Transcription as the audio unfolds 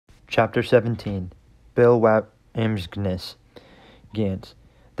Chapter 17. Bill Wamby Gans.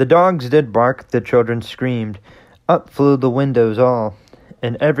 The dogs did bark, the children screamed. Up flew the windows all,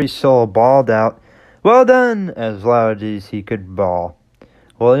 and every soul bawled out, "Well done!" as loud as he could bawl.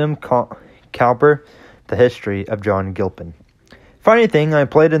 William Cowper, The History of John Gilpin. Funny thing, I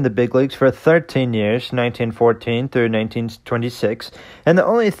played in the big leagues for 13 years, 1914 through 1926, and the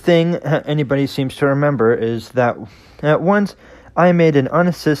only thing anybody seems to remember is that at once I made an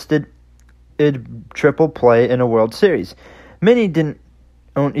unassisted triple play in a World Series. Many don't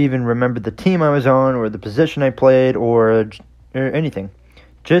even remember the team I was on, or the position I played, or anything.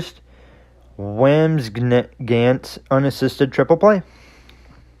 Just Wamby unassisted triple play.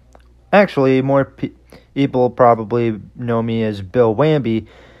 Actually, more people probably know me as Bill Wamby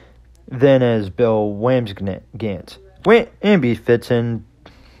than as Bill Wamby. Wamby fits in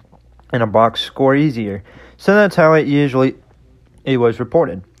a box score easier, so that's how it was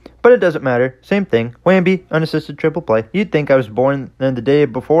reported. But it doesn't matter. Same thing. Wamby, unassisted triple play. You'd think I was born the day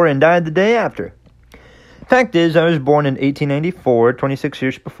before and died the day after. Fact is, I was born in 1894, 26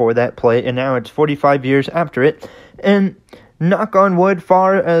 years before that play, and now it's 45 years after it. And knock on wood,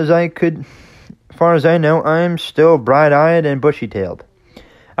 far as I know, I'm still bright-eyed and bushy-tailed.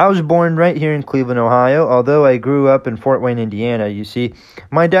 I was born right here in Cleveland, Ohio, although I grew up in Fort Wayne, Indiana. You see,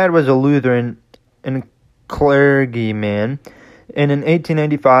 my dad was a Lutheran and clergyman. And in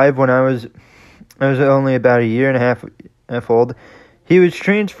 1895, when I was only about a year and a half old, he was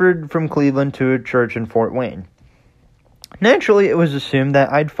transferred from Cleveland to a church in Fort Wayne. Naturally, it was assumed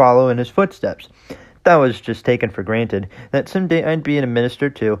that I'd follow in his footsteps. That was just taken for granted, that someday I'd be a minister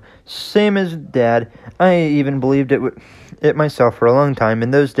too. Same as Dad. I even believed it myself for a long time.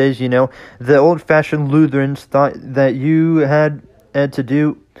 In those days, the old-fashioned Lutherans thought that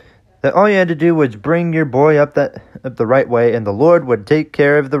all you had to do was bring your boy up the right way, and the Lord would take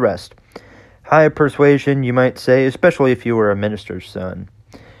care of the rest. High persuasion, you might say, especially if you were a minister's son.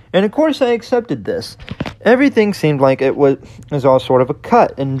 And of course I accepted this. Everything seemed like it was all sort of a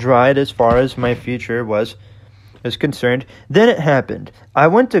cut and dried as far as my future was concerned. Then it happened. I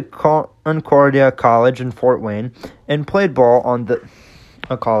went to Concordia College in Fort Wayne and played ball on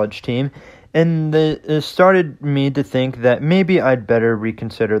a college team. And it started me to think that maybe I'd better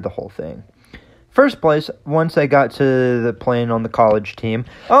reconsider the whole thing. First place, once I got to the playing on the college team,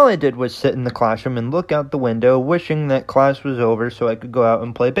 all I did was sit in the classroom and look out the window, wishing that class was over so I could go out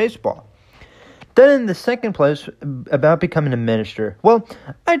and play baseball. Then in the second place, about becoming a minister. Well,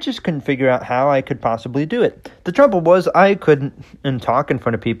 I just couldn't figure out how I could possibly do it. The trouble was I couldn't talk in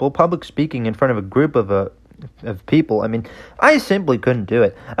front of people, public speaking in front of a group of people. I simply couldn't do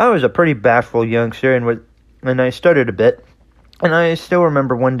it. I was a pretty bashful youngster, and I stuttered a bit. And I still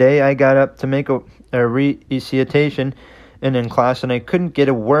remember one day I got up to make a recitation in class, and I couldn't get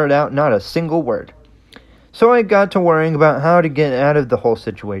a word out, not a single word. So I got to worrying about how to get out of the whole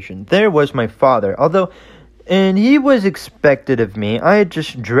situation. There was my father, and he was expected of me. I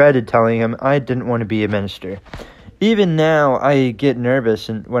just dreaded telling him I didn't want to be a minister. Even now, I get nervous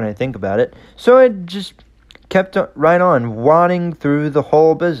when I think about it. So I just kept right on, wadding through the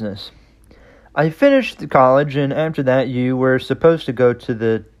whole business. I finished the college, and after that you were supposed to go to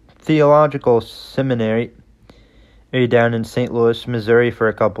the theological seminary down in St. Louis, Missouri for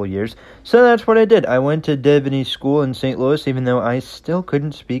a couple years. So that's what I did. I went to divinity school in St. Louis, even though I still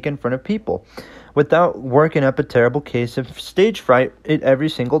couldn't speak in front of people, without working up a terrible case of stage fright every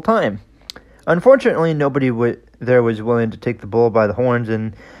single time. Unfortunately, nobody there was willing to take the bull by the horns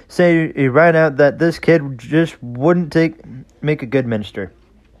and say right out that this kid just wouldn't make a good minister.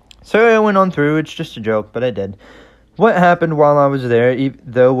 So I went on through. It's just a joke, but I did. What happened while I was there,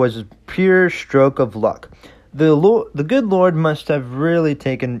 though, was a pure stroke of luck. The good Lord must have really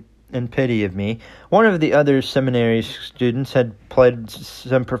taken in pity of me. One of the other seminary students had played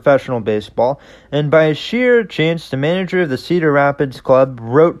some professional baseball, and by sheer chance, the manager of the Cedar Rapids club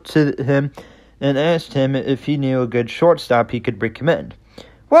wrote to him and asked him if he knew a good shortstop he could recommend.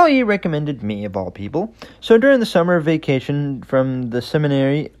 Well, he recommended me, of all people. So during the summer vacation from the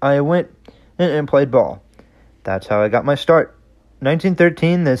seminary, I went and played ball. That's how I got my start.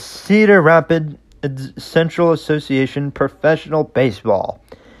 1913, the Cedar Rapids Central Association Professional Baseball.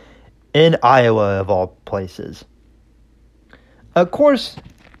 In Iowa, of all places. Of course,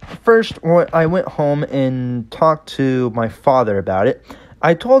 first I went home and talked to my father about it.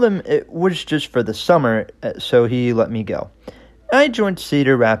 I told him it was just for the summer, so he let me go. I joined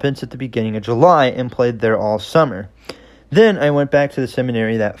Cedar Rapids at the beginning of July and played there all summer. Then I went back to the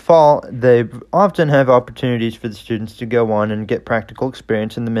seminary that fall. They often have opportunities for the students to go on and get practical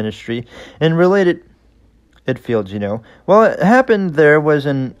experience in the ministry and related Fields, Well, it happened there was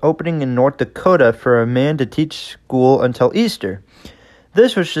an opening in North Dakota for a man to teach school until Easter.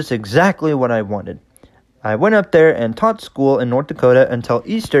 This was just exactly what I wanted. I went up there and taught school in North Dakota until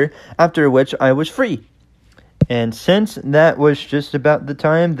Easter, after which I was free. And since that was just about the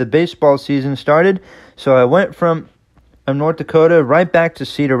time the baseball season started, so I went from North Dakota right back to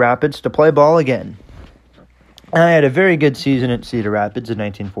Cedar Rapids to play ball again. I had a very good season at Cedar Rapids in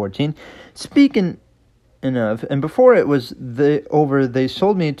 1914. Speaking of, and before it was over, they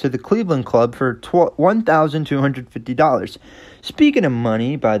sold me to the Cleveland Club for $1,250. Speaking of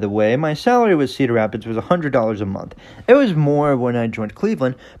money, by the way, my salary with Cedar Rapids was $100 a month. It was more when I joined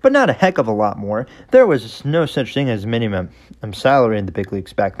Cleveland, but not a heck of a lot more. There was no such thing as minimum salary in the big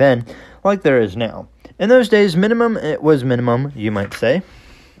leagues back then, like there is now. In those days, it was minimum, you might say.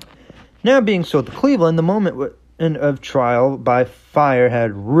 Now being sold to Cleveland, the moment of trial by fire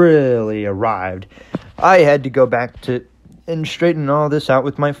had really arrived. I had to go back and straighten all this out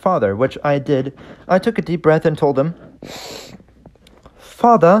with my father, which I did. I took a deep breath and told him,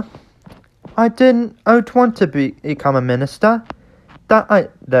 "Father, I didn't want to become a minister. That I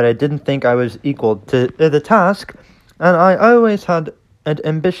didn't think I was equal to the task, and I always had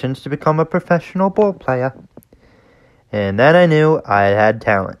ambitions to become a professional ball player." And then I knew I had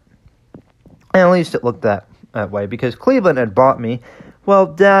talent. At least it looked that way, because Cleveland had bought me. Well,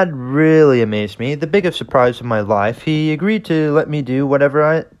 Dad really amazed me. The biggest surprise of my life. He agreed to let me do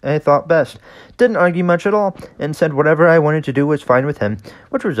whatever I thought best. Didn't argue much at all, and said whatever I wanted to do was fine with him,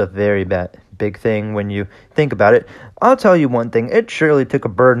 which was a very big thing when you think about it. I'll tell you one thing, it surely took a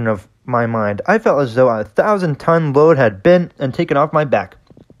burden off my mind. I felt as though a 1,000-ton load had been and taken off my back.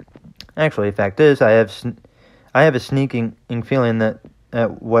 Actually, the fact is, I have a sneaking feeling that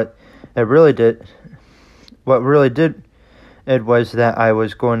what really did it was that I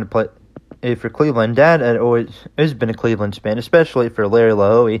was going to play for Cleveland. Dad had always been a Cleveland fan, especially for Larry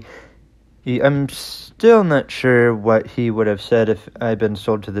Lowy. I'm still not sure what he would have said if I'd been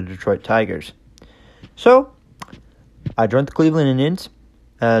sold to the Detroit Tigers. So, I joined the Cleveland Indians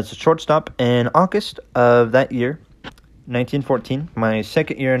as a shortstop in August of that year, 1914, my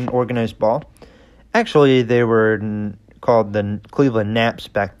second year in organized ball. Actually, they were called the Cleveland Naps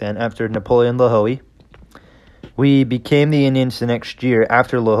back then, after Napoleon Lowy. We became the Indians the next year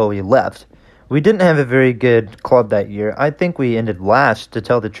after Lowy left. We didn't have a very good club that year. I think we ended last, to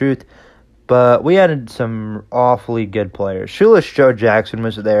tell the truth, but we had some awfully good players. Shoeless Joe Jackson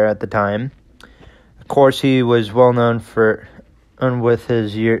was there at the time. Of course, he was well known with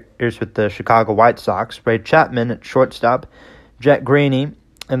his years with the Chicago White Sox. Ray Chapman at shortstop, Jack Graney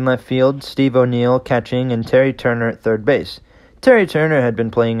in left field, Steve O'Neill catching, and Terry Turner at third base. Terry Turner had been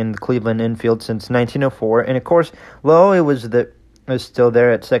playing in the Cleveland infield since 1904, and of course, Lowy was still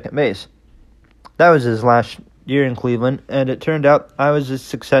there at second base. That was his last year in Cleveland, and it turned out I was his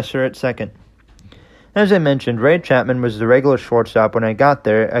successor at second. As I mentioned, Ray Chapman was the regular shortstop when I got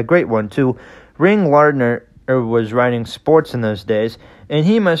there, a great one too. Ring Lardner was writing sports in those days, and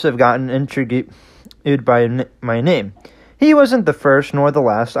he must have gotten intrigued by my name. He wasn't the first nor the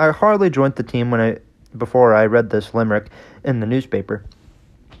last. I hardly joined the team before I read this limerick in the newspaper.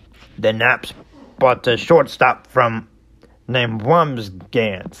 The Naps bought a shortstop named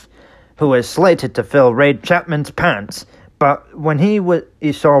Wamby, who was slated to fill Ray Chapman's pants. But when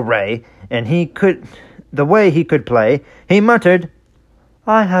he saw Ray and the way he could play, he muttered,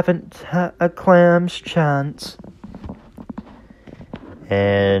 "I haven't had a clam's chance."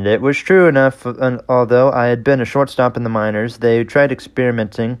 And it was true enough, although I had been a shortstop in the minors. They tried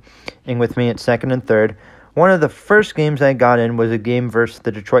experimenting with me at second and third. One of the first games I got in was a game versus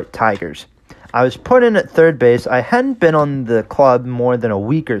the Detroit Tigers. I was put in at third base. I hadn't been on the club more than a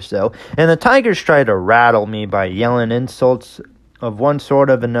week or so, and the Tigers tried to rattle me by yelling insults of one sort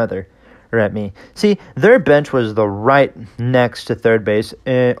or another at me. See, their bench was the right next to third base,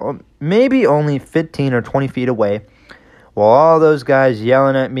 maybe only 15 or 20 feet away. While all those guys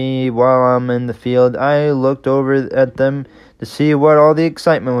yelling at me while I'm in the field, I looked over at them to see what all the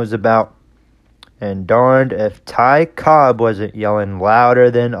excitement was about. And darned if Ty Cobb wasn't yelling louder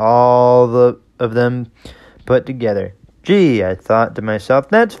than all of them put together. Gee, I thought to myself,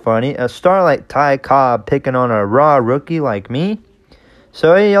 that's funny, a star like Ty Cobb picking on a raw rookie like me.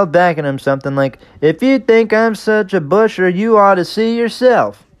 So I yelled back at him something like, "If you think I'm such a busher, you ought to see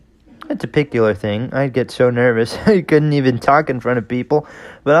yourself." That's a peculiar thing. I'd get so nervous I couldn't even talk in front of people.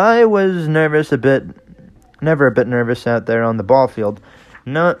 But I was never a bit nervous out there on the ball field.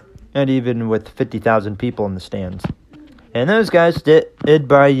 Not even with 50,000 people in the stands. And those guys did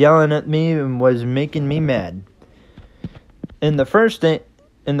by yelling at me and was making me mad. In the first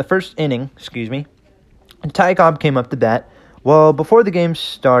inning, Ty Cobb came up to bat. Well, before the game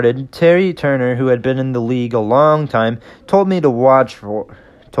started, Terry Turner, who had been in the league a long time, told me who to watch for.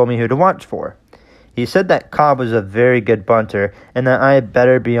 He said that Cobb was a very good bunter, and that I had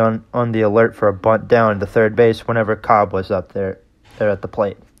better be on the alert for a bunt down to third base whenever Cobb was up there at the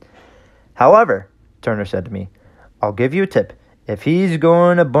plate. However, Turner said to me, I'll give you a tip. If he's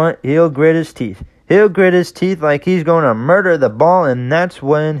going to bunt, he'll grit his teeth. He'll grit his teeth like he's going to murder the ball, and that's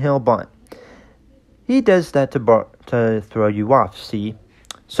when he'll bunt. He does that to throw you off, see?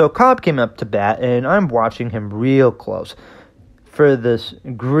 So Cobb came up to bat, and I'm watching him real close for this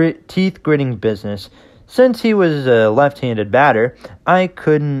teeth-gritting business. Since he was a left-handed batter, I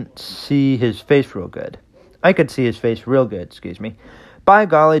couldn't see his face real good. By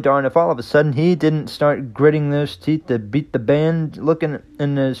golly darn, if all of a sudden he didn't start gritting those teeth to beat the band, looking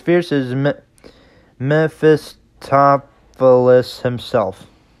in as fierce as Mephistopheles himself.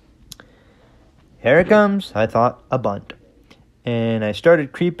 Here it comes, I thought, a bunt. And I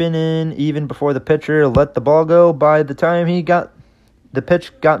started creeping in even before the pitcher let the ball go. By the time the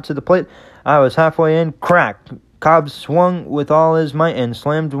pitch got to the plate, I was halfway in. Crack! Cobb swung with all his might and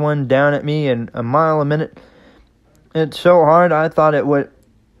slammed one down at me in a mile a minute. It's so hard I thought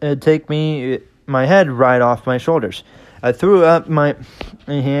it'd take my head right off my shoulders. I threw up my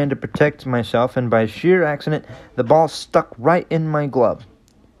hand to protect myself, and by sheer accident, the ball stuck right in my glove.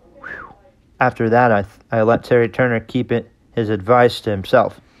 Whew. After that, I let Terry Turner keep his advice to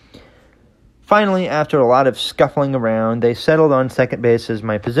himself. Finally, after a lot of scuffling around, they settled on second base as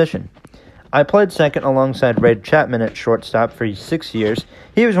my position. I played second alongside Ray Chapman at shortstop for 6 years.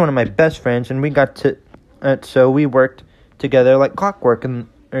 He was one of my best friends, and so we worked together like clockwork in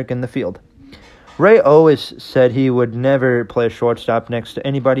the field. Ray always said he would never play shortstop next to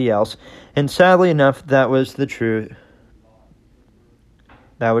anybody else, and sadly enough, that was true.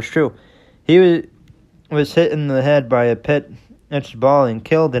 He was hit in the head by a pitched ball and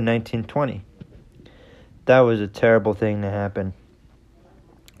killed in 1920. That was a terrible thing to happen.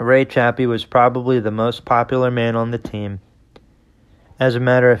 Ray Chappie was probably the most popular man on the team. As a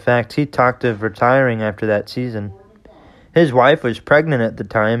matter of fact, he talked of retiring after that season. His wife was pregnant at the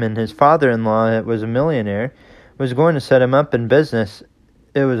time, and his father-in-law, who was a millionaire, was going to set him up in business.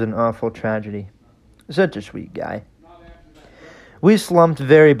 It was an awful tragedy. Such a sweet guy. We slumped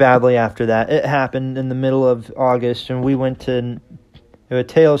very badly after that. It happened in the middle of August, and we went to a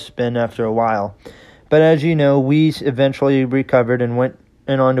tailspin after a while. But as you know, we eventually recovered and went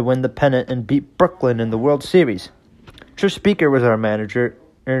on to win the pennant and beat Brooklyn in the World Series. Trish Speaker was our manager,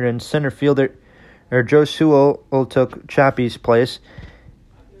 and center fielder Joe Sewell took Chappie's place,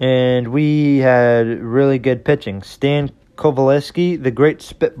 and we had really good pitching. Stan Kowaleski, the great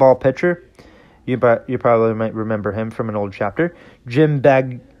spitball pitcher, you probably might remember him from an old chapter, Jim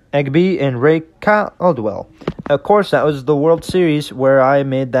Bagby, and Ray Caldwell. Of course, that was the World Series where I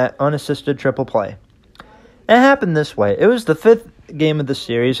made that unassisted triple play. It happened this way. It was the fifth game of the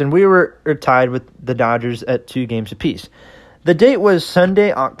series, and we were tied with the Dodgers at 2 games apiece. The date was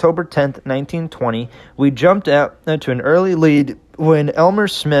Sunday, October 10th, 1920. We jumped out to an early lead when Elmer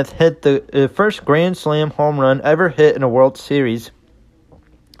Smith hit the first Grand Slam home run ever hit in a World Series.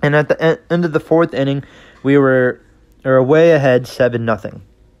 And at the end of the 4th inning, we were way ahead 7-0.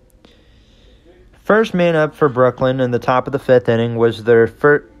 First man up for Brooklyn in the top of the 5th inning was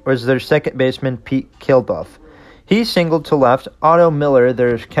their second baseman, Pete Kilduff. He singled to left. Otto Miller,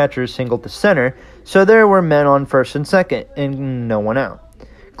 their catcher, singled to center. So there were men on first and second, and no one out.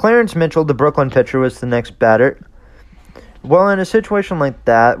 Clarence Mitchell, the Brooklyn pitcher, was the next batter. Well, in a situation like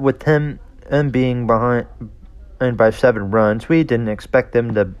that, with him being behind by 7 runs, we didn't expect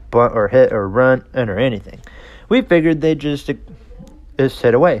them to bunt or hit or run or anything. We figured they'd just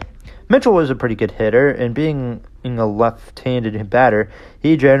hit away. Mitchell was a pretty good hitter, and being a left-handed batter,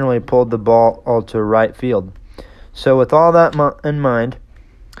 he generally pulled the ball all to right field. So with all that in mind,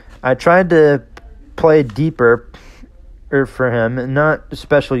 I tried to play deeper for him, not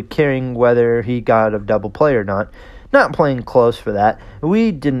especially caring whether he got a double play or not. Not playing close for that.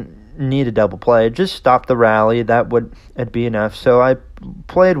 We didn't need a double play. Just stop the rally. It'd be enough. So I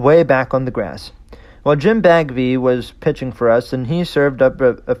played way back on the grass. Well, Jim Bagby was pitching for us, and he served up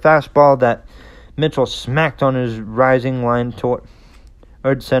a fastball that Mitchell smacked on his rising line toward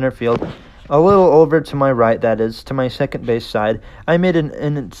center field. A little over to my right, that is, to my second base side. I made an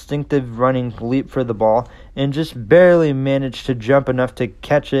instinctive running leap for the ball and just barely managed to jump enough to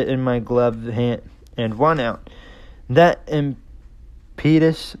catch it in my gloved hand and 1 out. That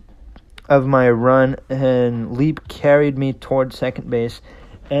impetus of my run and leap carried me toward second base,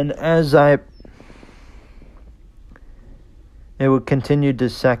 and as it would continue to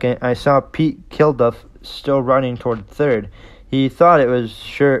second, I saw Pete Kilduff still running toward third. He thought it was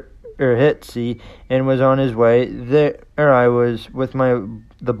sure hit C and was on his way. There I was with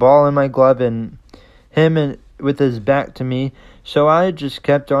the ball in my glove and him with his back to me. So I just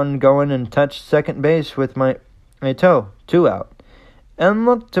kept on going and touched second base with my toe. 2 out. And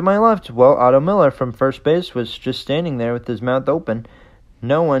looked to my left. Well, Otto Miller from first base was just standing there with his mouth open.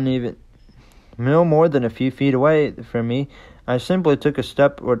 No more than a few feet away from me. I simply took a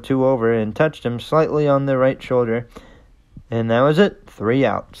step or two over and touched him slightly on the right shoulder. And that was it. 3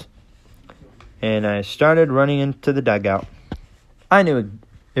 outs. And I started running into the dugout. I knew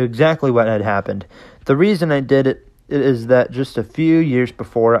exactly what had happened. The reason I did it is that just a few years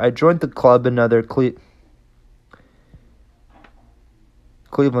before, I joined the club. Another Cleveland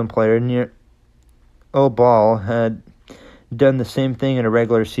player near Ball had done the same thing in a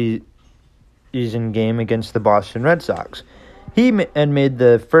regular season game against the Boston Red Sox. He had made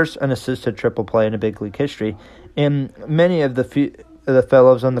the first unassisted triple play in a big league history, and many of the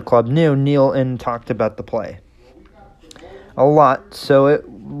fellows on the club knew Neil and talked about the play a lot, so it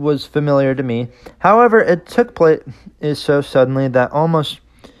was familiar to me. However, it took place so suddenly that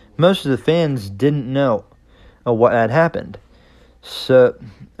most of the fans didn't know what had happened. So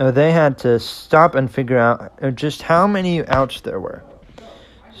they had to stop and figure out just how many outs there were.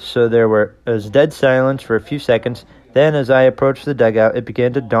 So there was dead silence for a few seconds. Then as I approached the dugout, it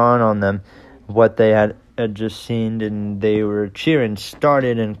began to dawn on them what they had just seen, and they were cheering,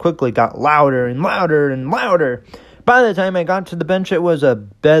 started, and quickly got louder and louder and louder. By the time I got to the bench, it was a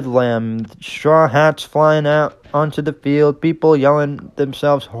bedlam. Straw hats flying out onto the field, people yelling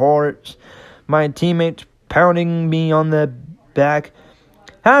themselves hoarse, my teammates pounding me on the back.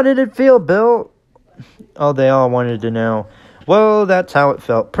 How did it feel, Bill? Oh, they all wanted to know. Well, that's how it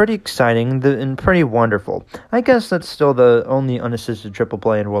felt. Pretty exciting and pretty wonderful. I guess that's still the only unassisted triple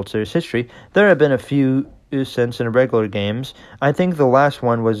play in World Series history. There have been a few since in regular games. I think the last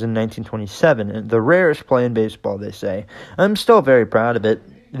one was in 1927, the rarest play in baseball, they say. I'm still very proud of it.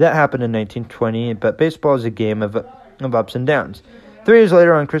 That happened in 1920, but baseball is a game of ups and downs. 3 years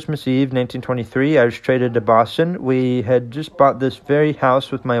later, on Christmas Eve, 1923, I was traded to Boston. We had just bought this very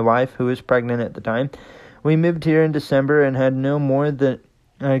house with my wife, who was pregnant at the time. We moved here in December and had no more than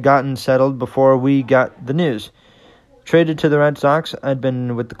gotten settled before we got the news. Traded to the Red Sox. I'd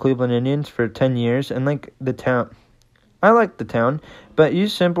been with the Cleveland Indians for 10 years and like the town. I like the town, but you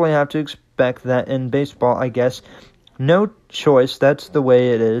simply have to expect that in baseball, I guess. No choice. That's the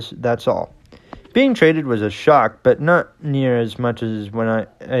way it is. That's all. Being traded was a shock, but not near as much as when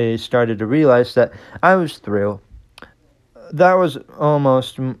I started to realize that I was through. That was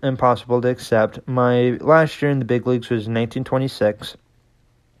almost impossible to accept. My last year in the big leagues was 1926.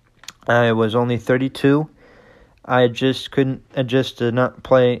 I was only 32. I just couldn't adjust to not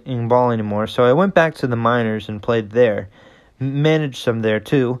playing ball anymore, so I went back to the minors and played there. Managed some there,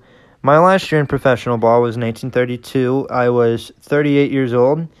 too. My last year in professional ball was 1932. I was 38 years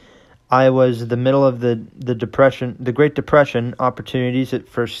old. I was the middle of the Great Depression. Opportunities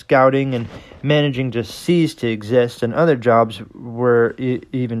for scouting and managing just ceased to exist, and other jobs were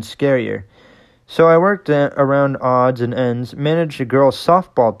even scarier. So I worked around odds and ends, managed a girls'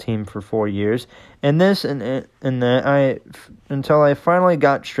 softball team for 4 years, and this and that until I finally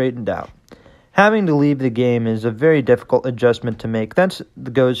got straightened out. Having to leave the game is a very difficult adjustment to make. That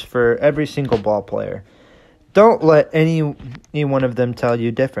goes for every single ball player. Don't let any one of them tell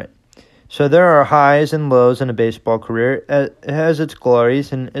you different. So there are highs and lows in a baseball career. It has its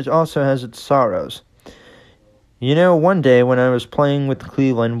glories and it also has its sorrows. You know, one day when I was playing with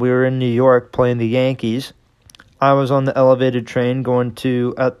Cleveland, we were in New York playing the Yankees. I was on the elevated train going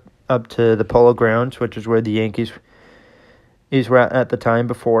up to the Polo Grounds, which is where the Yankees were at the time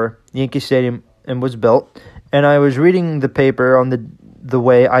before Yankee Stadium was built. And I was reading the paper on the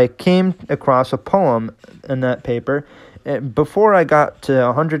way. I came across a poem in that paper. Before I got to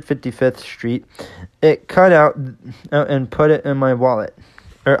 155th Street, it cut out and put it in my wallet.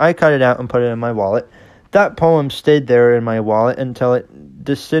 Or I cut it out and put it in my wallet. That poem stayed there in my wallet until it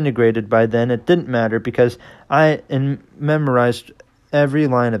disintegrated. By then, it didn't matter because I memorized every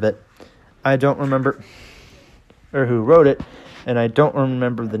line of it. I don't remember who wrote it, and I don't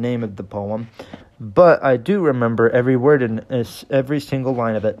remember the name of the poem, but I do remember every word in every single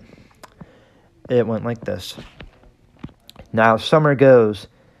line of it. It went like this. Now summer goes,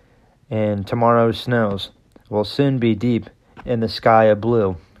 and tomorrow snows will soon be deep in the sky of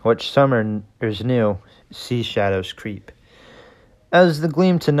blue, which summer is new, sea shadows creep. As the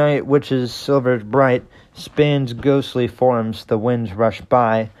gleam tonight, which is silver bright, spans ghostly forms, the winds rush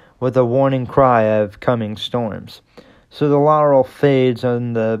by with a warning cry of coming storms. So the laurel fades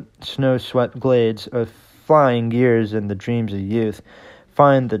on the snow-swept glades of flying years, and the dreams of youth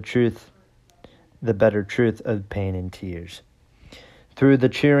find the truth, the better truth of pain and tears. Through the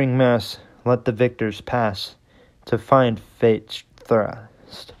cheering mass, let the victors pass to find fate's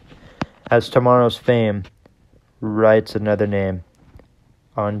thrust, as tomorrow's fame writes another name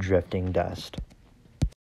on drifting dust.